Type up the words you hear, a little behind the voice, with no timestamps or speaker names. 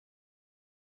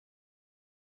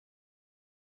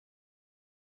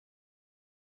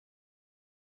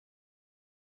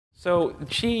So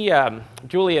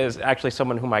Julia is actually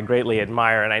someone whom I greatly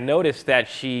admire, and I noticed that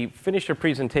she finished her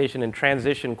presentation and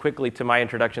transitioned quickly to my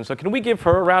introduction. So can we give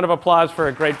her a round of applause for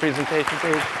a great presentation,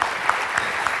 please?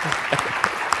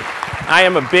 I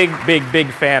am a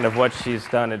big fan of what she's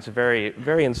done. It's very,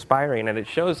 very inspiring, and it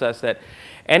shows us that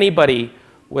anybody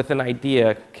with an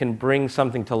idea can bring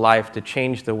something to life to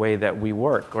change the way that we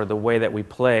work or the way that we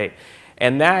play.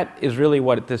 And that is really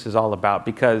what this is all about,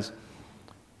 because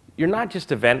you're not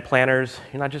just event planners,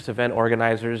 you're not just event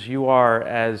organizers, you are,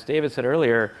 as David said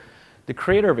earlier, the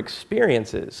creator of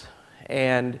experiences.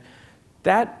 And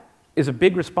that is a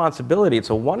big responsibility. It's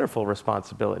a wonderful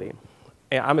responsibility.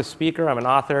 I'm a speaker, I'm an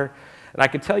author, and I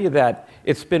can tell you that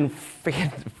it's been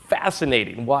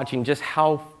fascinating watching just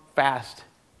how fast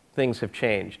things have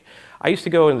changed. I used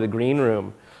to go into the green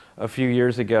room a few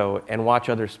years ago and watch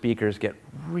other speakers get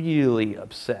really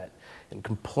upset and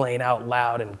complain out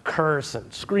loud and curse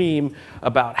and scream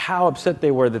about how upset they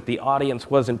were that the audience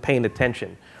wasn't paying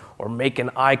attention or making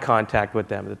eye contact with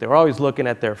them, that they were always looking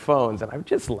at their phones. And I would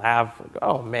just laugh, like,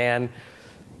 oh man,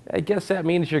 I guess that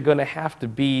means you're gonna have to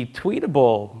be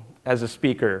tweetable as a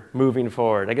speaker moving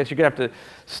forward. I guess you're gonna have to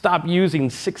stop using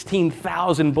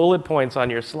 16,000 bullet points on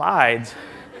your slides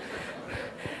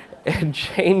and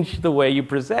change the way you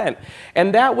present.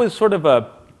 And that was sort of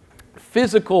a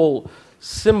physical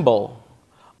symbol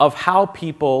of how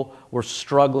people were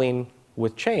struggling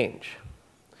with change.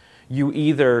 You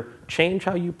either change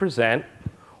how you present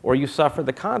or you suffer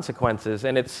the consequences.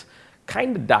 And it's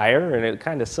kind of dire and it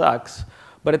kind of sucks,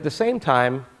 but at the same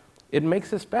time, it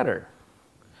makes us better.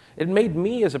 It made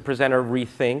me as a presenter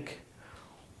rethink,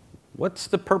 what's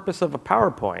the purpose of a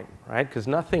PowerPoint, right? Because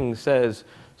nothing says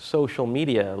social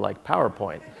media like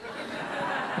PowerPoint.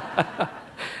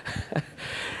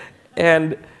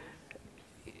 And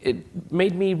it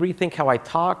made me rethink how I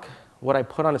talk, what I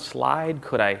put on a slide.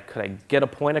 Could I get a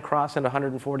point across in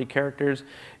 140 characters?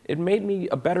 It made me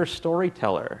a better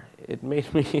storyteller. It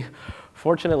made me,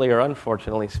 fortunately or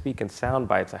unfortunately, speak in sound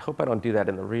bites. I hope I don't do that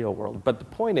in the real world. But the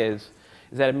point is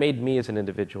that it made me as an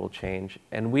individual change.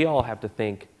 And we all have to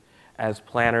think as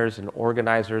planners and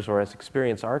organizers or as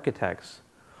experienced architects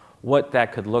what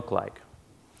that could look like.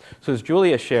 So as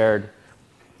Julia shared,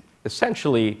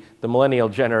 essentially the millennial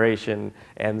generation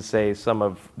and say some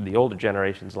of the older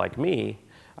generations like me,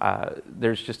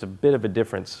 there's just a bit of a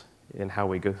difference in how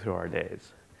we go through our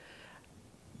days.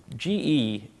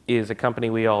 GE is a company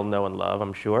we all know and love,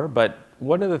 I'm sure, but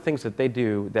one of the things that they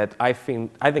do that I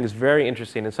think is very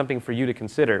interesting and something for you to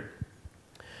consider,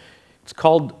 it's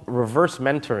called reverse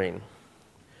mentoring.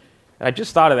 And I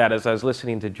just thought of that as I was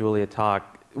listening to Julia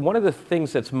talk. One of the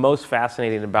things that's most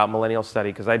fascinating about millennial study,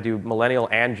 because I do millennial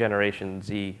and Generation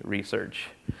Z research,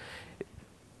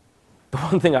 the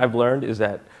one thing I've learned is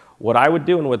that what I would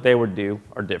do and what they would do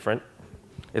are different.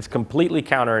 It's completely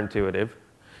counterintuitive.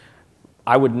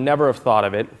 I would never have thought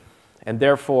of it, and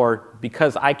therefore,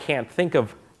 because I can't think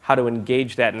of how to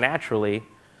engage that naturally,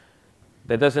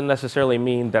 that doesn't necessarily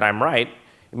mean that I'm right.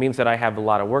 It means that I have a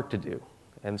lot of work to do.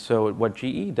 And so what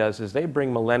GE does is they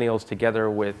bring millennials together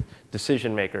with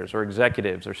decision makers or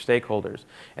executives or stakeholders,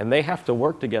 and they have to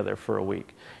work together for a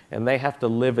week. And they have to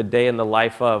live a day in the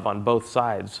life of on both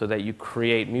sides so that you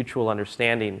create mutual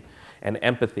understanding and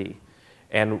empathy.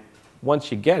 And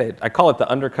once you get it, I call it the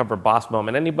undercover boss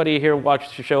moment. Anybody here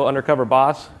watch the show Undercover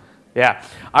Boss? Yeah.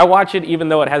 I watch it even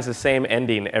though it has the same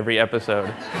ending every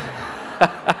episode.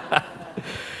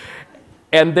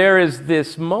 And there is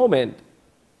this moment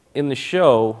in the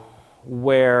show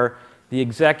where the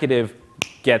executive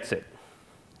gets it,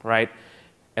 right?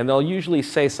 And they'll usually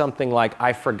say something like,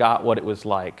 I forgot what it was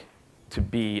like to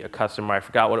be a customer. I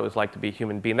forgot what it was like to be a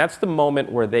human being. That's the moment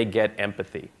where they get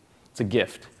empathy. It's a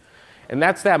gift. And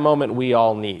that's that moment we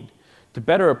all need to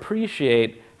better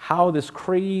appreciate how this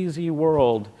crazy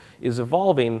world is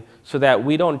evolving so that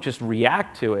we don't just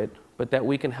react to it, but that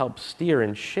we can help steer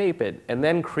and shape it and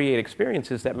then create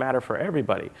experiences that matter for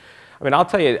everybody. I mean, I'll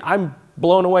tell you, I'm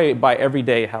blown away by every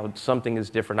day how something is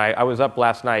different. I was up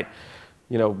last night,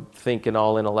 you know, thinking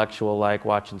all intellectual like,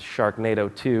 watching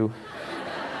Sharknado 2.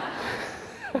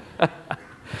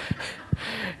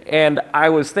 And I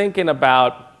was thinking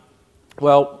about,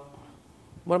 well,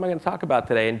 what am I going to talk about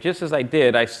today? And just as I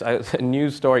did, a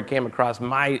news story came across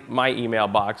my email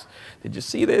box. Did you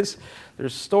see this?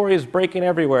 There's stories breaking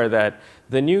everywhere that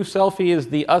the new selfie is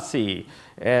the Ussie.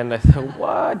 And I thought,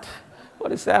 what?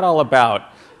 What is that all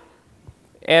about?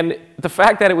 And the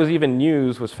fact that it was even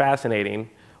news was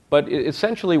fascinating, but it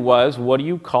essentially was, what do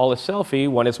you call a selfie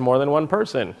when it's more than one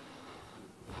person?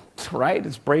 Right?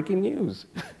 It's breaking news.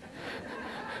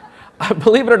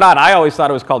 Believe it or not, I always thought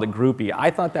it was called a groupie.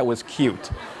 I thought that was cute.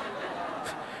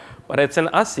 But it's an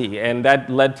ussy, and that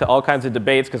led to all kinds of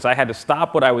debates because I had to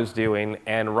stop what I was doing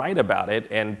and write about it,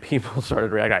 and people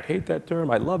started reacting, I hate that term,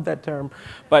 I love that term,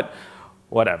 but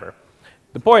whatever.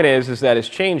 The point is that it's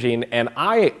changing, and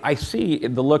I see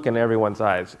the look in everyone's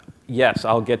eyes. Yes,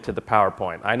 I'll get to the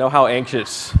PowerPoint. I know how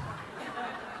anxious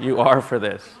you are for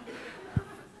this.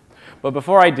 But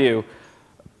before I do,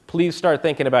 please start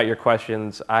thinking about your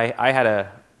questions. I had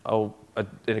an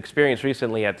experience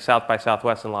recently at South by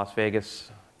Southwest in Las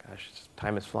Vegas. Gosh,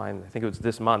 time is flying. I think it was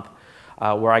this month,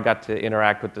 where I got to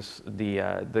interact with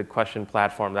the question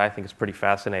platform that I think is pretty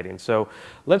fascinating. So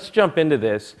let's jump into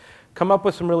this. Come up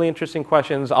with some really interesting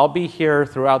questions. I'll be here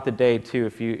throughout the day, too,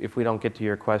 if we don't get to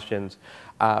your questions.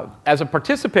 As a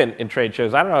participant in trade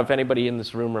shows, I don't know if anybody in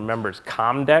this room remembers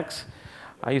Comdex.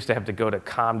 I used to have to go to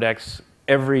Comdex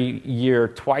every year,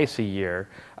 twice a year,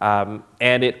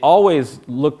 and it always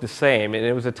looked the same. And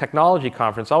it was a technology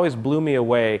conference. It always blew me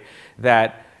away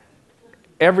that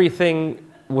everything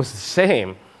was the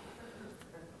same.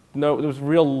 No, there was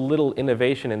real little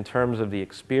innovation in terms of the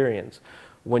experience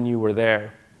when you were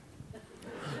there.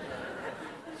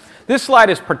 This slide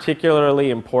is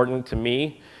particularly important to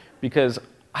me because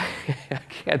I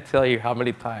can't tell you how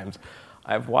many times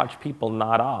I've watched people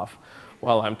nod off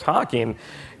while I'm talking,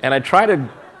 and I try to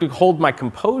hold my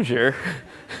composure.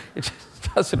 It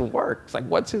just doesn't work. It's like,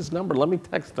 what's his number? Let me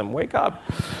text him. Wake up.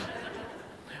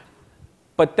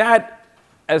 But that,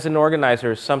 as an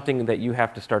organizer, is something that you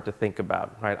have to start to think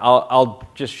about, right? I'll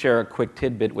just share a quick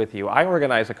tidbit with you. I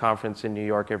organize a conference in New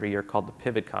York every year called the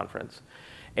Pivot Conference,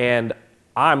 and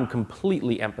I'm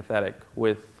completely empathetic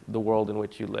with the world in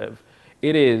which you live.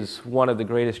 It is one of the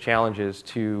greatest challenges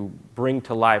to bring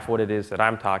to life what it is that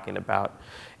I'm talking about.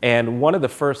 And one of the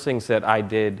first things that I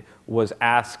did was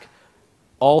ask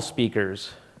all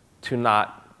speakers to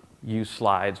not use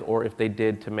slides, or if they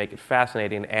did, to make it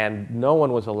fascinating. And no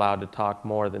one was allowed to talk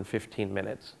more than 15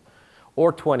 minutes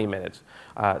or 20 minutes.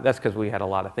 That's because we had a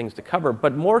lot of things to cover,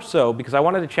 but more so because I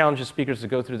wanted to challenge the speakers to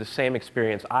go through the same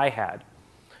experience I had,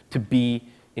 to be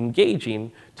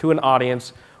engaging to an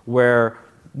audience where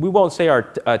we won't say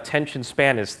our attention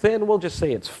span is thin, we'll just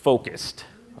say it's focused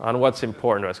on what's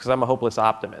important to us, because I'm a hopeless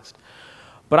optimist.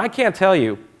 But I can't tell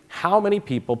you how many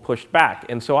people pushed back.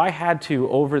 And so I had to,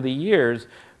 over the years,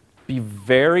 be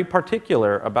very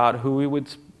particular about who we would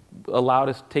allow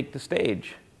to take the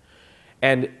stage.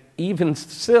 And even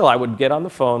still, I would get on the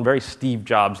phone, very Steve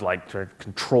Jobs-like, to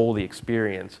control the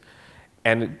experience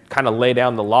and kind of lay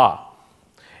down the law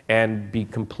and be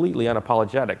completely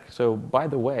unapologetic. So, by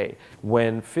the way,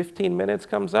 when 15 minutes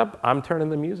comes up, I'm turning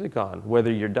the music on, whether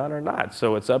you're done or not.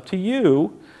 So it's up to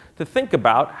you to think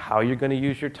about how you're going to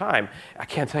use your time. I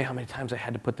can't tell you how many times I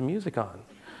had to put the music on.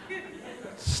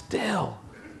 Still.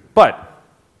 But,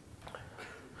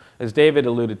 as David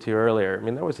alluded to earlier, I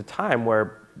mean, there was a time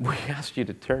where we asked you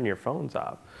to turn your phones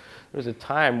off. There was a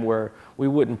time where we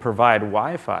wouldn't provide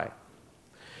Wi-Fi.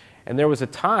 And there was a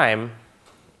time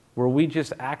where we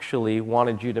just actually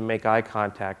wanted you to make eye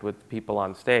contact with the people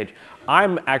on stage.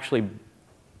 I'm actually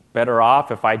better off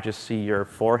if I just see your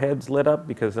foreheads lit up,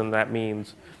 because then that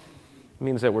means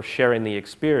that we're sharing the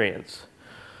experience.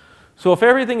 So if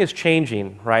everything is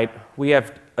changing, right, we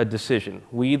have a decision.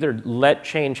 We either let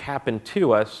change happen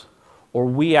to us, or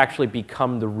we actually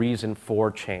become the reason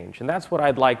for change. And that's what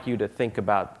I'd like you to think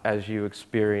about as you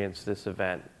experience this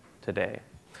event today.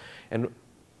 And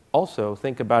also,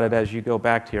 think about it as you go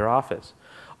back to your office.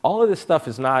 All of this stuff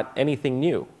is not anything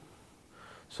new.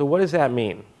 So what does that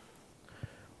mean?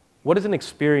 What does an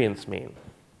experience mean?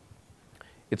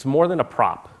 It's more than a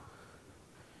prop.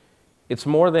 It's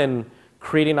more than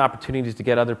creating opportunities to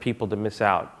get other people to miss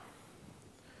out.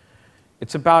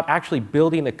 It's about actually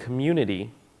building a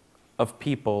community of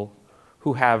people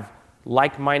who have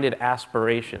like-minded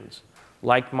aspirations,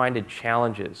 like-minded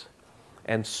challenges,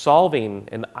 and solving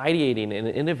and ideating and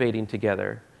innovating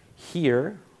together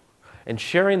here and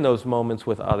sharing those moments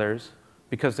with others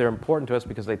because they're important to us,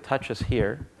 because they touch us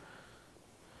here.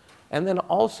 And then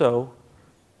also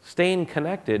staying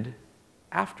connected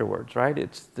afterwards, right?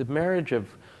 It's the marriage of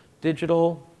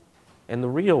digital and the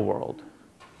real world.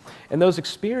 And those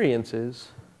experiences,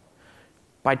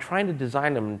 by trying to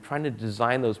design them, trying to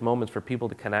design those moments for people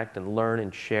to connect and learn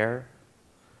and share,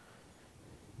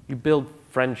 you build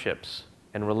friendships,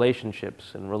 and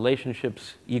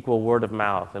relationships equal word of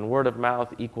mouth, and word of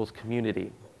mouth equals community.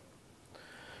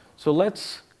 So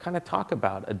let's kind of talk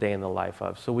about a day in the life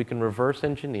of, so we can reverse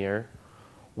engineer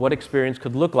what experience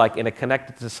could look like in a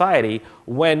connected society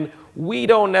when we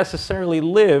don't necessarily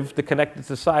live the connected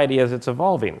society as it's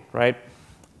evolving, right?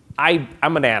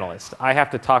 I'm an analyst. I have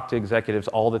to talk to executives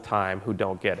all the time who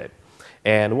don't get it.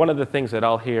 And one of the things that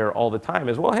I'll hear all the time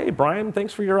is, well, hey, Brian,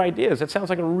 thanks for your ideas. That sounds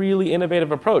like a really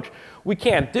innovative approach. We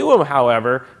can't do them,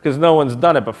 however, because no one's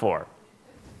done it before.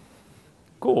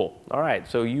 Cool. All right,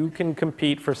 so you can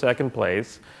compete for second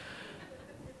place.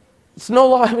 It's no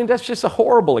law. I mean, that's just a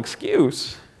horrible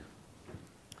excuse.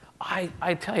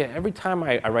 I tell you, every time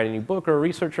I write a new book or a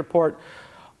research report,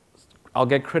 I'll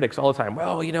get critics all the time.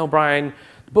 Well, you know, Brian,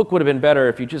 the book would have been better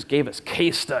if you just gave us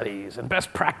case studies and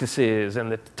best practices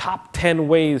and the top 10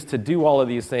 ways to do all of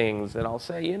these things. And I'll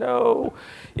say, you know,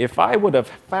 if I would have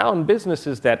found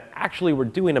businesses that actually were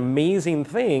doing amazing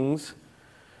things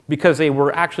because they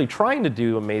were actually trying to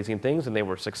do amazing things and they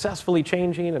were successfully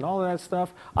changing and all of that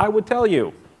stuff, I would tell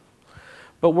you.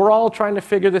 But we're all trying to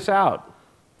figure this out.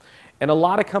 And a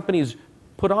lot of companies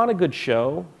put on a good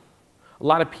show. A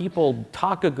lot of people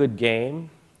talk a good game.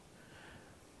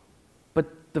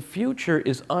 But the future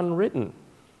is unwritten.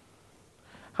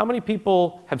 How many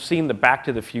people have seen the Back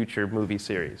to the Future movie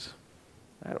series?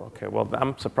 Okay, well,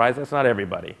 I'm surprised that's not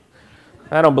everybody.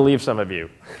 I don't believe some of you.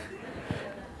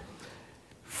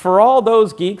 For all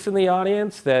those geeks in the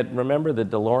audience that remember the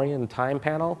DeLorean time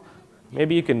panel,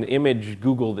 maybe you can image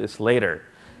Google this later.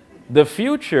 The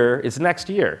future is next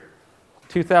year,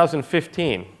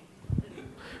 2015.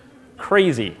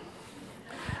 Crazy.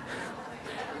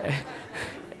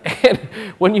 And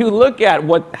when you look at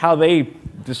how they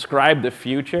describe the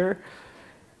future,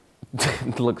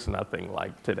 it looks nothing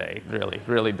like today,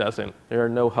 really doesn't. There are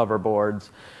no hoverboards,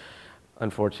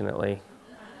 unfortunately.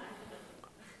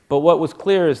 But what was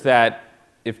clear is that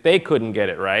if they couldn't get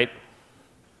it right,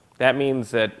 that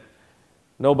means that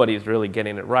nobody's really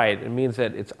getting it right. It means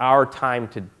that it's our time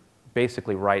to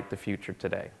basically write the future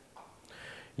today.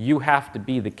 You have to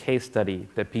be the case study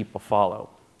that people follow.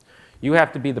 You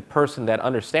have to be the person that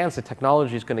understands the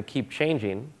technology is going to keep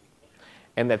changing,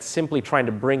 and that simply trying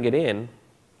to bring it in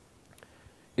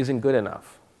isn't good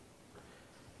enough.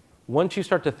 Once you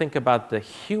start to think about the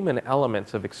human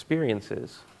elements of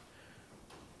experiences,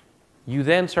 you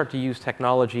then start to use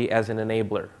technology as an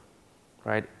enabler,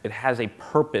 right? It has a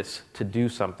purpose to do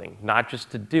something, not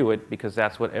just to do it because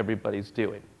that's what everybody's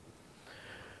doing.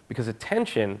 Because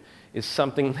attention is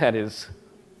something that is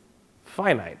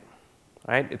finite,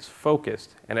 right? It's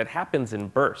focused, and it happens in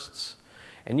bursts.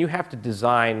 And you have to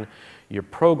design your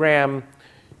program,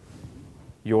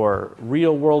 your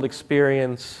real-world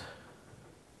experience,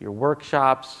 your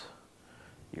workshops,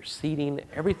 your seating,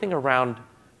 everything around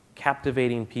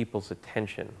captivating people's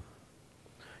attention.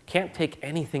 Can't take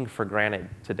anything for granted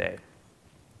today.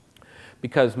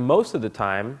 Because most of the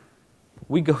time,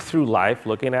 we go through life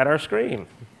looking at our screen.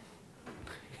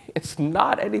 It's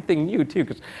not anything new, too,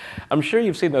 because I'm sure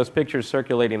you've seen those pictures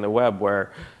circulating the web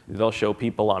where they'll show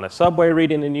people on a subway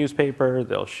reading a newspaper,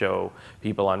 they'll show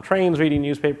people on trains reading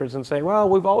newspapers and say, well,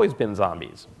 we've always been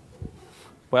zombies.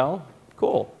 Well,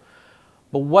 cool.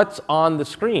 But what's on the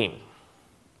screen?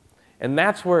 And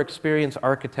that's where experience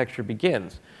architecture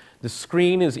begins. The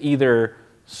screen is either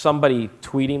somebody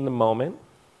tweeting the moment,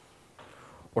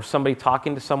 or somebody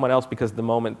talking to someone else because the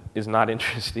moment is not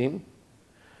interesting.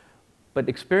 But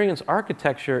experience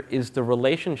architecture is the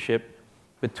relationship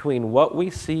between what we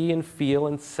see and feel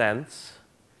and sense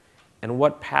and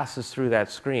what passes through that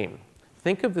screen.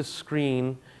 Think of the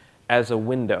screen as a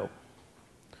window.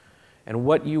 And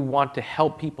what you want to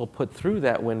help people put through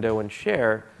that window and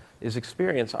share is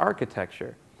experience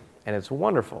architecture. And it's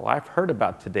wonderful. I've heard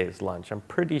about today's lunch. I'm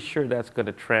pretty sure that's going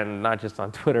to trend not just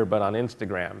on Twitter, but on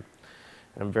Instagram.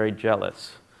 And I'm very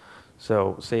jealous.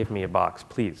 So save me a box,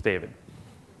 please, David.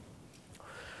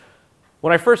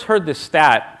 When I first heard this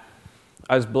stat,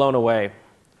 I was blown away.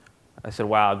 I said,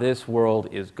 wow, this world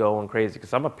is going crazy.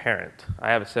 Because I'm a parent.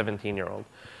 I have a 17-year-old.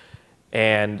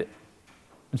 And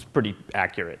it's pretty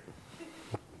accurate.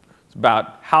 It's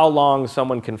about how long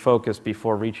someone can focus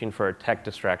before reaching for a tech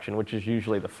distraction, which is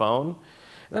usually the phone. And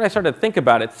then I started to think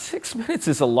about it. 6 minutes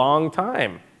is a long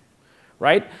time,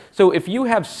 right? So if you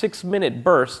have 6-minute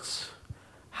bursts,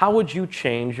 how would you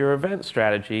change your event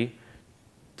strategy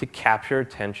to capture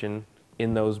attention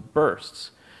in those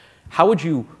bursts? How would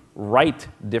you write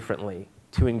differently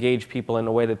to engage people in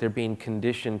a way that they're being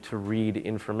conditioned to read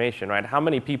information, right? How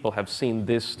many people have seen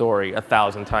this story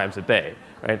 1,000 times a day,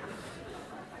 right?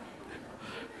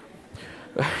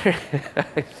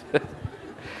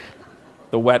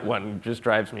 The wet one just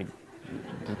drives me,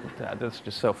 that's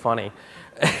just so funny.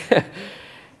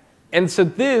 And so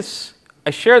I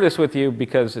share this with you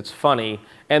because it's funny,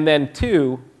 and then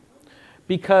two,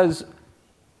 because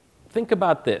think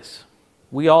about this.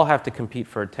 We all have to compete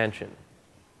for attention.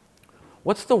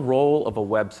 What's the role of a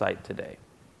website today?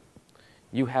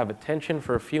 You have attention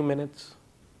for a few minutes.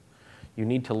 You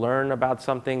need to learn about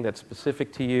something that's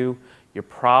specific to you. You're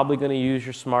probably going to use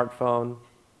your smartphone.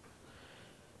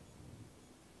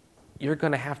 You're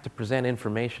going to have to present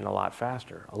information a lot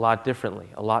faster, a lot differently,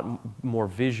 a lot more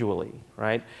visually,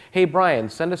 right? Hey, Brian,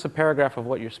 send us a paragraph of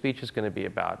what your speech is going to be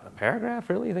about. A paragraph?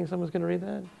 Really? You think someone's going to read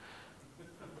that?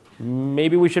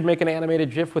 Maybe we should make an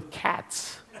animated GIF with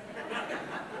cats.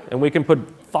 And we can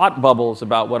put thought bubbles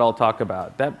about what I'll talk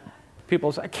about.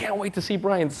 People say, I can't wait to see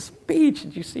Brian's speech.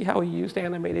 Did you see how he used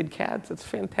animated cats? It's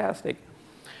fantastic.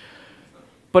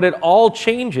 But it all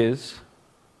changes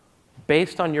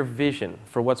based on your vision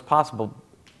for what's possible,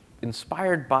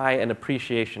 inspired by an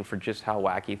appreciation for just how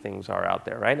wacky things are out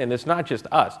there, right? And it's not just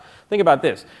us. Think about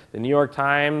this. The New York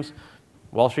Times,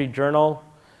 Wall Street Journal,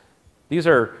 these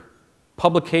are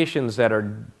publications that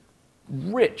are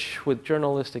rich with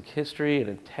journalistic history and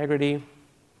integrity,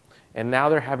 and now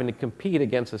they're having to compete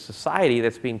against a society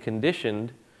that's being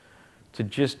conditioned to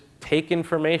just take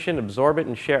information, absorb it,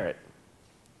 and share it.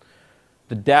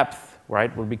 The depth,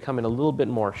 right, we're becoming a little bit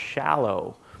more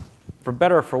shallow, for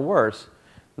better or for worse.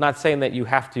 Not saying that you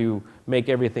have to make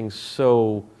everything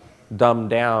so dumbed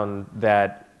down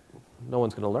that no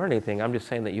one's going to learn anything. I'm just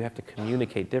saying that you have to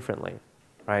communicate differently,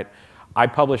 right? I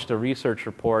published a research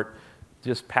report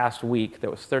just past week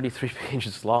that was 33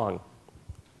 pages long.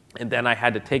 And then I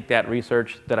had to take that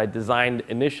research that I designed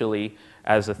initially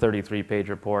as a 33-page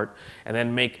report and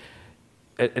then make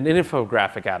an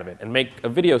infographic out of it, and make a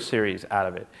video series out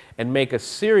of it, and make a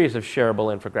series of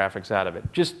shareable infographics out of it,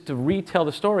 just to retell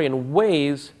the story in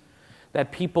ways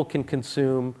that people can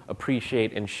consume,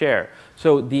 appreciate, and share.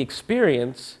 So the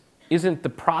experience isn't the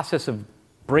process of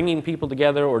bringing people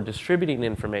together or distributing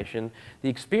information. The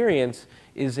experience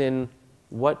is in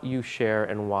what you share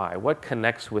and why, what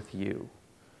connects with you.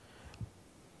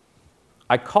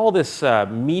 I call this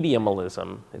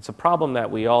mediumalism. It's a problem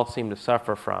that we all seem to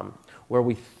suffer from, where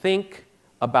we think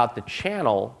about the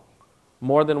channel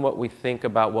more than what we think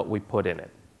about what we put in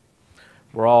it.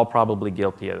 We're all probably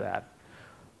guilty of that.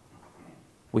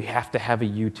 We have to have a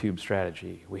YouTube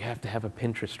strategy. We have to have a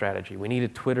Pinterest strategy. We need a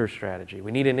Twitter strategy.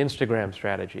 We need an Instagram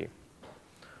strategy.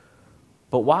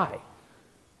 But why?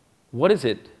 What is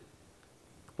it?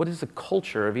 What is the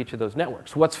culture of each of those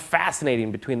networks? What's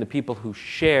fascinating between the people who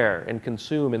share and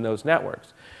consume in those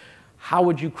networks? How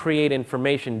would you create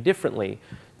information differently,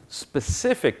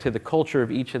 specific to the culture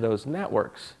of each of those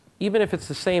networks? Even if it's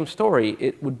the same story,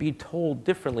 it would be told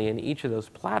differently in each of those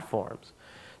platforms.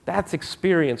 That's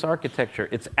experience architecture.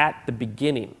 It's at the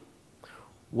beginning.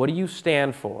 What do you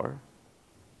stand for?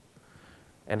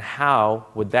 And how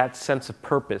would that sense of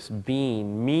purpose,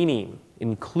 being, meaning,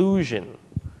 inclusion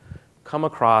come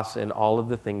across in all of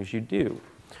the things you do?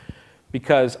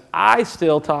 Because I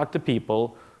still talk to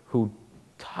people who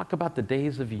talk about the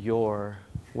days of yore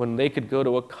when they could go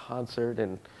to a concert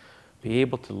and be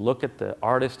able to look at the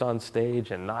artist on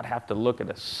stage and not have to look at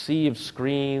a sea of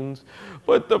screens.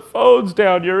 Put the phones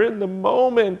down, you're in the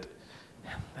moment.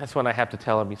 That's when I have to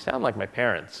tell them, you sound like my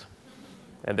parents,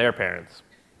 and their parents,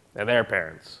 and their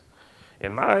parents.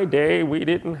 In my day, we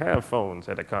didn't have phones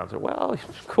at a concert. Well,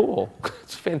 cool,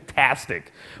 it's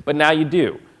fantastic, but now you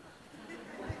do.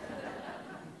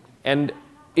 And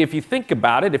if you think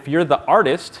about it, if you're the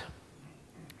artist,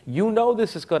 you know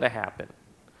this is going to happen.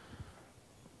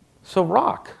 So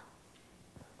rock.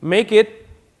 Make it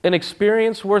an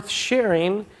experience worth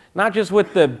sharing, not just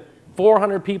with the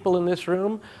 400 people in this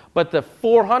room, but the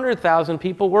 400,000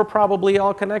 people we're probably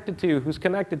all connected to, who's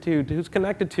connected to, who's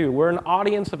connected to. We're an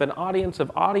audience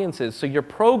of audiences. So your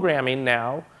programming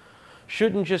now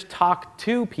shouldn't just talk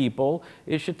to people,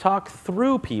 it should talk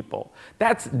through people.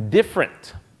 That's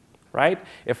different, right?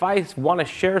 If I want to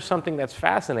share something that's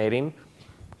fascinating,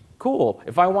 cool.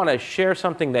 If I want to share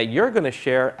something that you're going to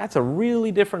share, that's a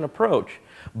really different approach.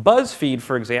 BuzzFeed,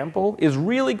 for example, is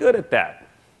really good at that.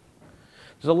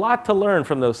 There's a lot to learn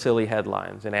from those silly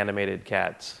headlines and animated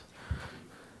cats.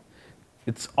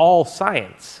 It's all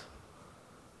science.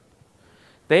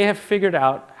 They have figured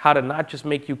out how to not just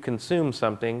make you consume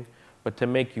something, but to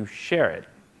make you share it.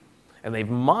 And they've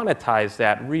monetized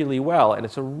that really well, and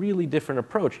it's a really different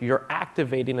approach. You're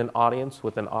activating an audience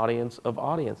with an audience of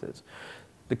audiences.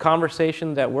 The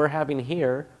conversation that we're having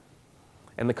here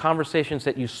and the conversations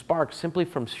that you spark simply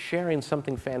from sharing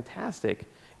something fantastic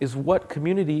is what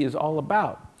community is all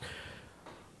about.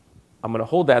 I'm going to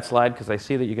hold that slide because I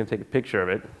see that you can take a picture of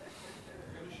it.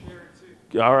 I'm going to share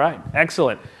it too. All right,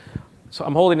 excellent. So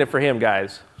I'm holding it for him,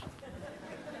 guys.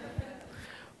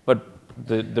 But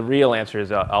the real answer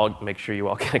is I'll make sure you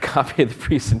all get a copy of the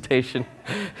presentation.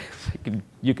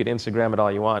 You can Instagram it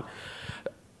all you want.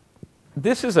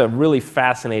 This is a really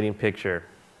fascinating picture.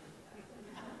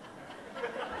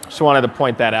 Just wanted to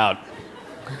point that out.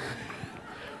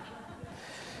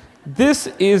 This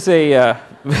is a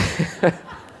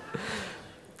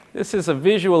this is a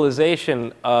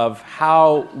visualization of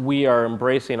how we are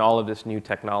embracing all of this new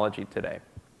technology today,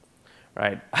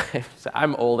 right?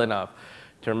 I'm old enough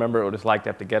to remember what it was like to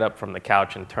have to get up from the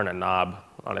couch and turn a knob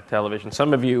on a television.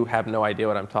 Some of you have no idea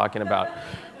what I'm talking about.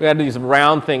 We had these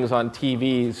round things on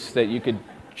TVs that you could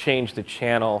change the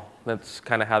channel. That's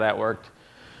kind of how that worked.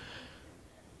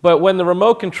 But when the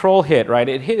remote control hit, right,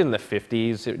 it hit in the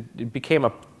 50s. It became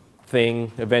a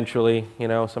thing eventually, you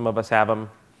know, some of us have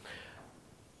them.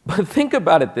 But think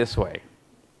about it this way.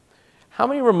 How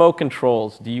many remote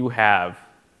controls do you have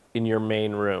in your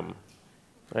main room,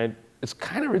 right? It's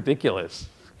kind of ridiculous.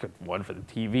 One for the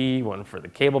TV, one for the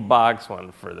cable box,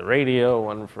 one for the radio,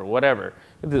 one for whatever.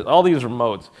 All these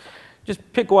remotes. Just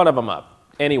pick one of them up,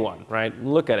 any one, right?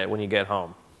 Look at it when you get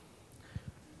home.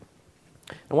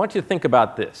 I want you to think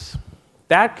about this.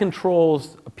 That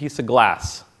controls a piece of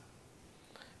glass.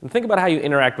 And think about how you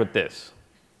interact with this,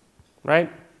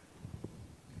 right?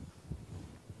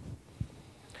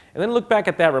 And then look back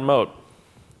at that remote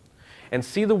and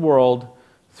see the world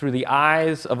through the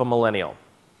eyes of a millennial.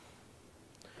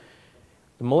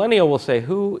 The millennial will say,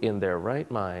 who in their right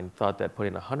mind thought that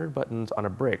putting 100 buttons on a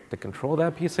brick to control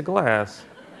that piece of glass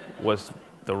was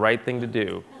the right thing to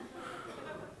do?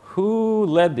 Who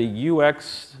led the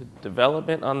UX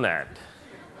development on that?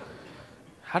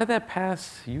 How did that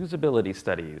pass usability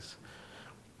studies?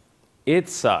 It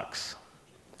sucks.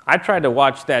 I tried to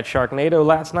watch that Sharknado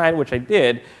last night, which I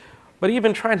did, but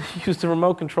even trying to use the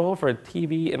remote control for a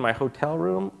TV in my hotel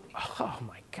room, oh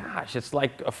my gosh, it's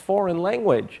like a foreign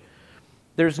language.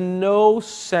 There's no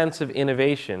sense of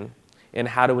innovation in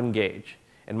how to engage.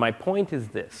 And my point is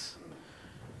this.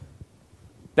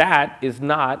 That is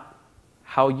not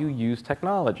how you use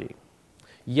technology.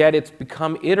 Yet it's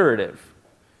become iterative.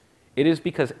 It is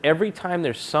because every time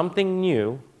there's something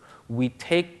new, we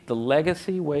take the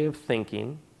legacy way of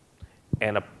thinking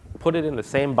and put it in the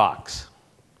same box.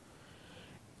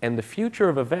 And the future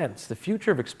of events, the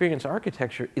future of experience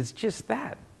architecture is just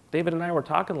that. David and I were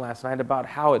talking last night about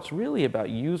how it's really about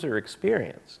user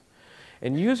experience.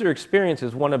 And user experience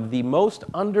is one of the most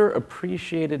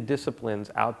underappreciated disciplines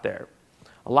out there.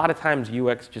 A lot of times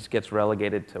UX just gets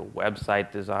relegated to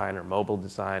website design or mobile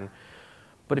design.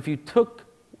 But if you took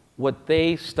what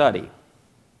they study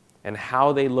and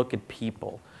how they look at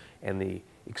people and the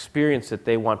experience that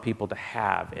they want people to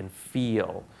have and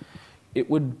feel, it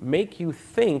would make you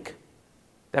think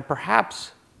that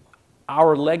perhaps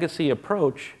our legacy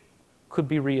approach could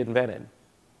be reinvented.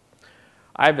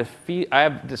 I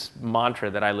have this mantra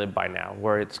that I live by now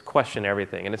where it's question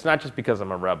everything. And it's not just because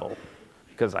I'm a rebel,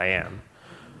 because I am.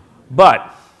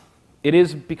 But it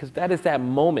is because that is that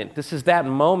moment. This is that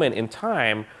moment in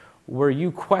time where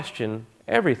you question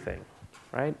everything,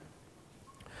 right?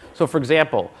 So for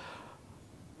example,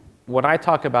 when I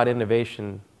talk about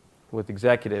innovation with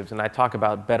executives and I talk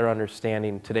about better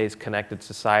understanding today's connected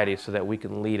society so that we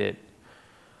can lead it,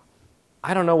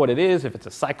 I don't know what it is, if it's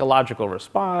a psychological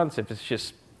response, if it's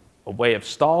just a way of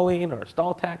stalling or a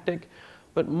stall tactic,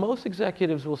 but most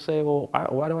executives will say, well,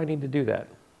 why do I need to do that?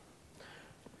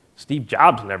 Steve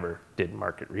Jobs never did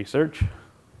market research.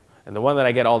 And the one that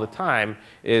I get all the time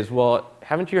is, well,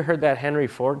 haven't you heard that Henry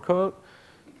Ford quote?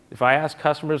 If I asked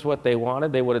customers what they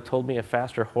wanted, they would have told me a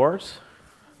faster horse.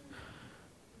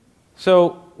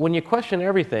 So when you question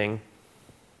everything,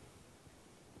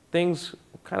 things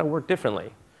kind of work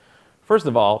differently. First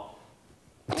of all,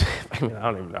 I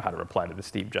don't even know how to reply to the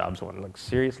Steve Jobs one. Like,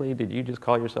 seriously, did you just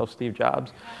call yourself Steve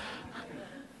Jobs?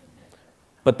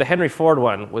 But the Henry Ford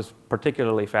one was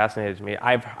particularly fascinating to me.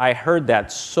 I heard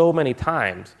that so many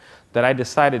times that I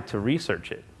decided to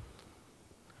research it.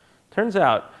 Turns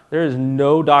out there is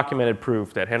no documented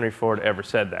proof that Henry Ford ever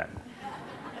said that.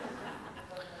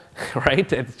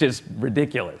 Right? It's just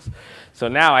ridiculous. So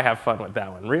now I have fun with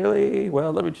that one. Really?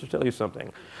 Well, let me just tell you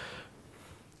something.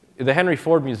 The Henry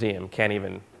Ford Museum can't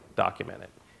even document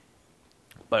it.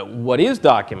 But what is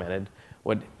documented,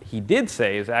 what he did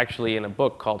say, is actually in a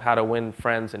book called How to Win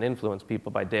Friends and Influence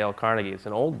People by Dale Carnegie. It's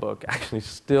an old book, actually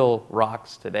still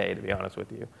rocks today, to be honest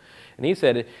with you. And he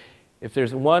said, if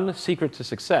there's one secret to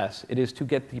success, it is to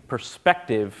get the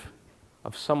perspective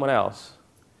of someone else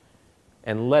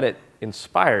and let it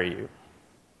inspire you.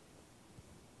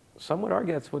 Some would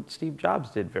argue that's what Steve Jobs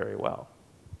did very well.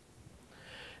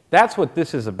 That's what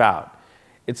this is about.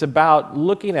 It's about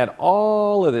looking at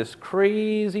all of this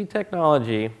crazy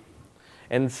technology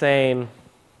and saying,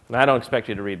 and I don't expect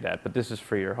you to read that, but this is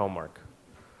for your homework.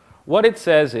 What it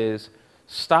says is,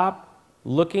 stop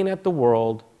looking at the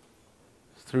world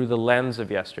through the lens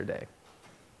of yesterday.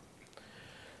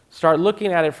 Start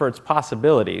looking at it for its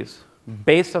possibilities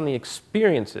based on the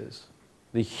experiences,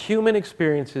 the human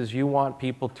experiences you want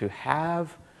people to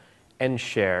have and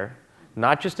share,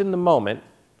 not just in the moment,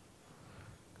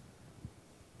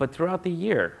 but throughout the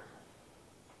year.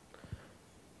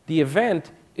 The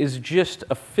event is just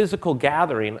a physical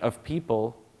gathering of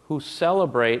people who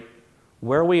celebrate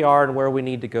where we are and where we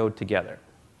need to go together.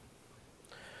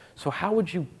 So how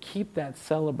would you keep that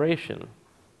celebration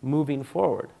moving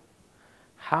forward?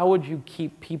 How would you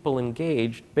keep people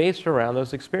engaged based around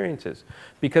those experiences?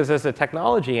 Because as a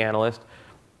technology analyst,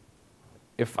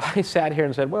 if I sat here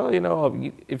and said, well, you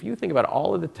know, if you think about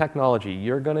all of the technology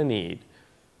you're going to need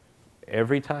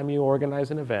every time you organize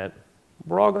an event,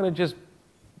 we're all going to just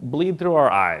bleed through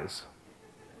our eyes.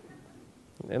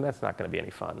 And that's not going to be any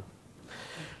fun.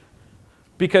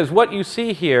 Because what you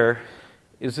see here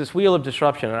is this wheel of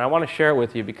disruption, and I want to share it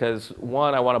with you because,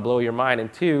 one, I want to blow your mind,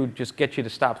 and two, just get you to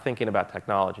stop thinking about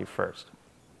technology first.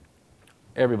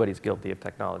 Everybody's guilty of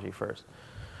technology first.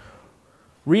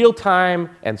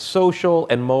 Real-time and social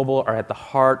and mobile are at the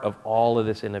heart of all of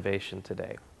this innovation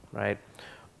today, right?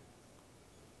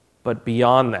 But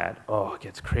beyond that, oh, it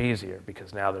gets crazier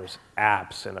because now there's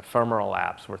apps and ephemeral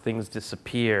apps where things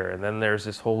disappear, and then there's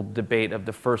this whole debate of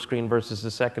the first screen versus the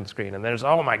second screen, and there's,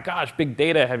 oh my gosh, big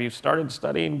data. Have you started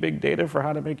studying big data for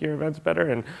how to make your events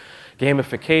better? And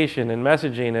gamification and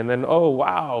messaging, and then, oh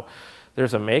wow,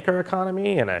 there's a maker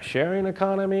economy and a sharing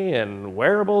economy, and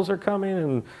wearables are coming,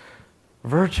 and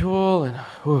virtual, and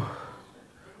whew.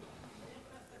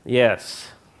 Yes.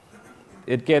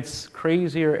 It gets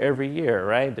crazier every year,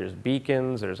 right? There's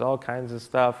beacons, there's all kinds of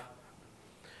stuff.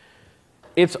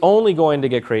 It's only going to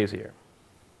get crazier.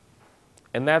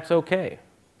 And that's okay.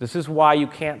 This is why you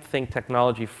can't think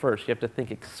technology first. You have to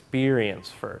think experience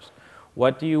first.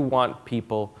 What do you want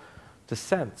people to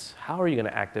sense? How are you going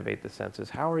to activate the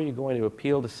senses? How are you going to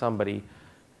appeal to somebody,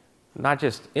 not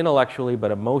just intellectually,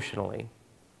 but emotionally?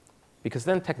 Because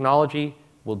then technology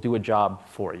will do a job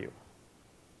for you.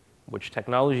 Which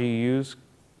technology you use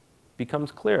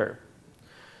becomes clearer.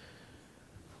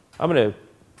 I'm going to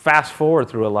fast forward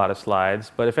through a lot of slides,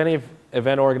 but if any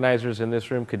event organizers in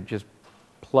this room could just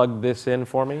plug this in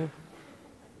for me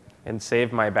and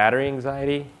save my battery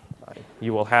anxiety,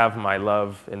 you will have my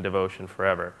love and devotion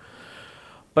forever.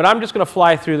 But I'm just going to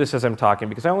fly through this as I'm talking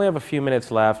because I only have a few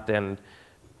minutes left, and,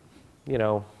 you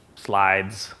know,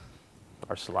 slides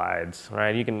are slides,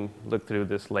 right? You can look through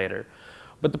this later.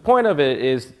 But the point of it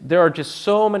is there are just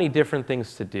so many different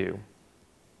things to do.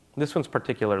 This one's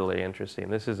particularly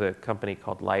interesting. This is a company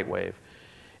called Lightwave.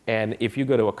 And if you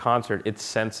go to a concert, it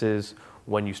senses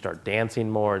when you start dancing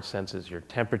more, it senses your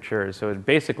temperature. So it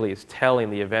basically is telling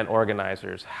the event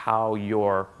organizers how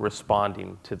you're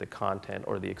responding to the content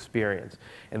or the experience.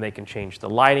 And they can change the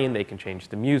lighting, they can change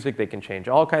the music, they can change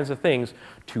all kinds of things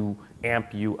to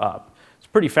amp you up. It's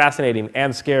pretty fascinating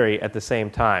and scary at the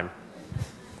same time.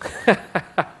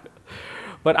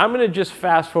 But I'm going to just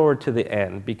fast forward to the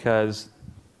end because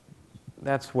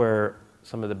that's where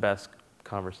some of the best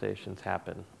conversations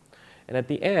happen. And at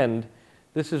the end,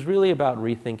 this is really about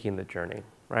rethinking the journey,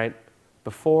 right?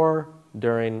 Before,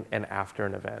 during, and after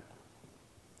an event.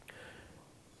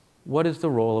 What is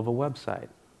the role of a website?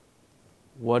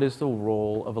 What is the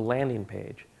role of a landing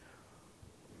page?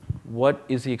 What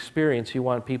is the experience you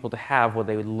want people to have when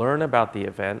they learn about the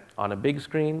event on a big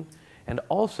screen? And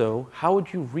also, how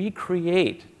would you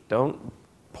recreate, don't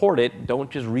port it,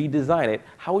 don't just redesign it,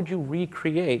 how would you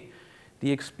recreate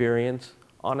the experience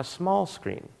on a small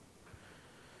screen?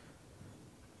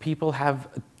 People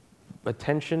have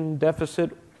attention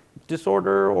deficit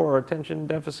disorder or attention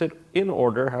deficit in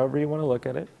order, however you want to look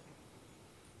at it.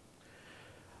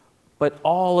 But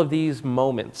all of these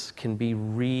moments can be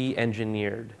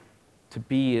re-engineered to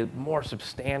be more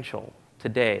substantial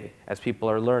today as people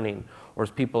are learning, or as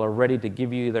people are ready to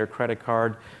give you their credit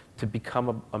card to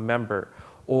become a member,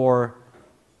 or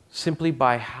simply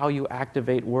by how you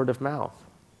activate word of mouth.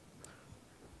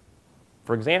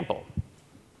 For example,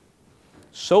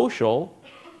 social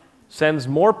sends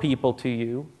more people to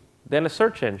you than a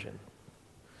search engine.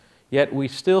 Yet we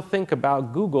still think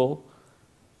about Google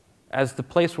as the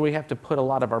place where we have to put a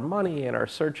lot of our money in our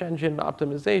search engine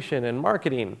optimization and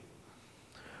marketing.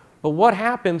 But what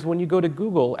happens when you go to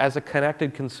Google as a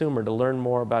connected consumer to learn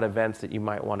more about events that you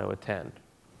might want to attend?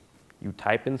 You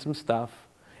type in some stuff,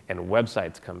 and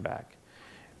websites come back.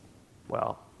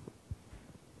 Well,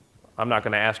 I'm not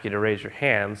going to ask you to raise your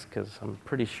hands, because I'm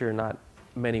pretty sure not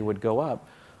many would go up.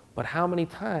 But how many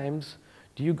times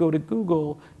do you go to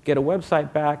Google, get a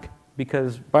website back,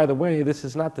 because, by the way, this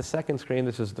is not the second screen,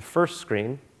 this is the first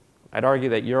screen, I'd argue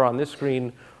that you're on this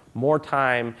screen more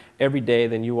time every day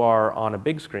than you are on a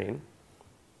big screen.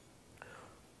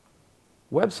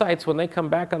 Websites, when they come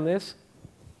back on this,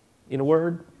 in a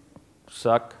word,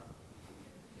 suck.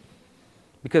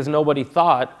 Because nobody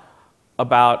thought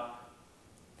about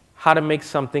how to make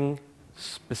something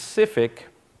specific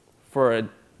for a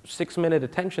 6-minute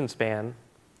attention span,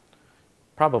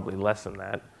 probably less than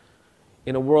that,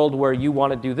 in a world where you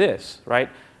want to do this, right?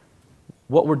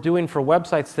 What we're doing for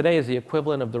websites today is the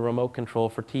equivalent of the remote control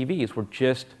for TVs. We're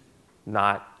just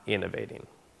not innovating.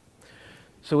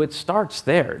 So it starts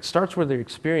there. It starts with the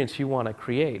experience you want to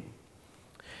create.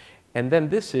 And then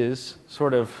this is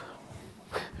sort of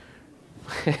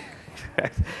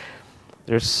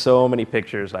there's so many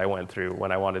pictures I went through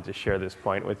when I wanted to share this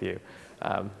point with you.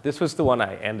 This was the one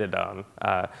I ended on.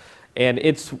 And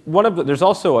it's one of the, there's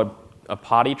also a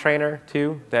potty trainer,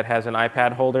 too, that has an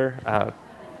iPad holder.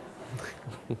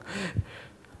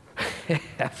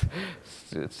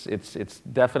 It's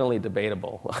definitely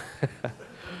debatable.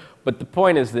 But the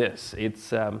point is this.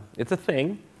 It's a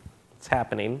thing. It's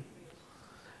happening.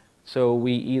 So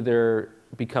we either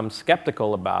become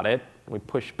skeptical about it, we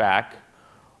push back,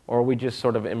 or we just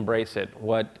sort of embrace it.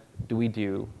 What do we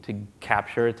do to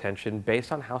capture attention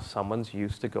based on how someone's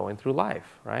used to going through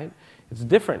life, right? It's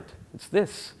different. It's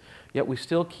this. Yet we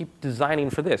still keep designing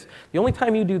for this. The only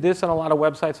time you do this on a lot of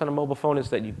websites on a mobile phone is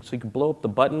that so you can blow up the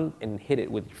button and hit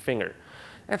it with your finger.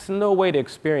 That's no way to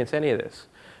experience any of this.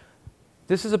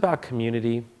 This is about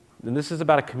community, and this is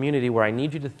about a community where I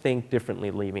need you to think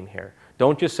differently leaving here.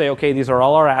 Don't just say, okay, these are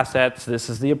all our assets, this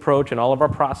is the approach, and all of our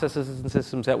processes and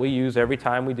systems that we use every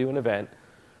time we do an event.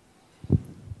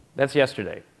 That's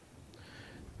yesterday.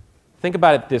 Think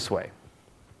about it this way.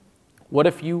 What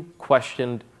if you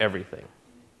questioned everything?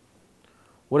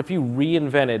 What if you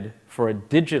reinvented for a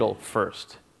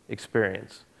digital-first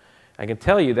experience? I can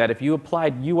tell you that if you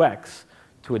applied UX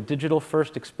to a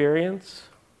digital-first experience,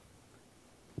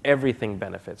 everything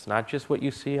benefits, not just what you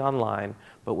see online,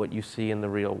 but what you see in the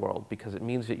real world, because it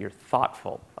means that you're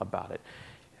thoughtful about it,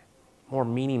 more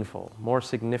meaningful, more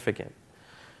significant.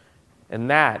 And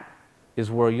that is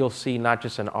where you'll see not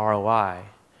just an ROI,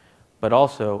 but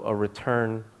also a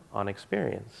return on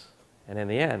experience. And in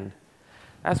the end,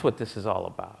 that's what this is all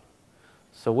about.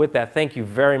 So with that, thank you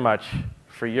very much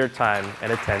for your time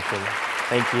and attention.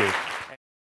 Thank you.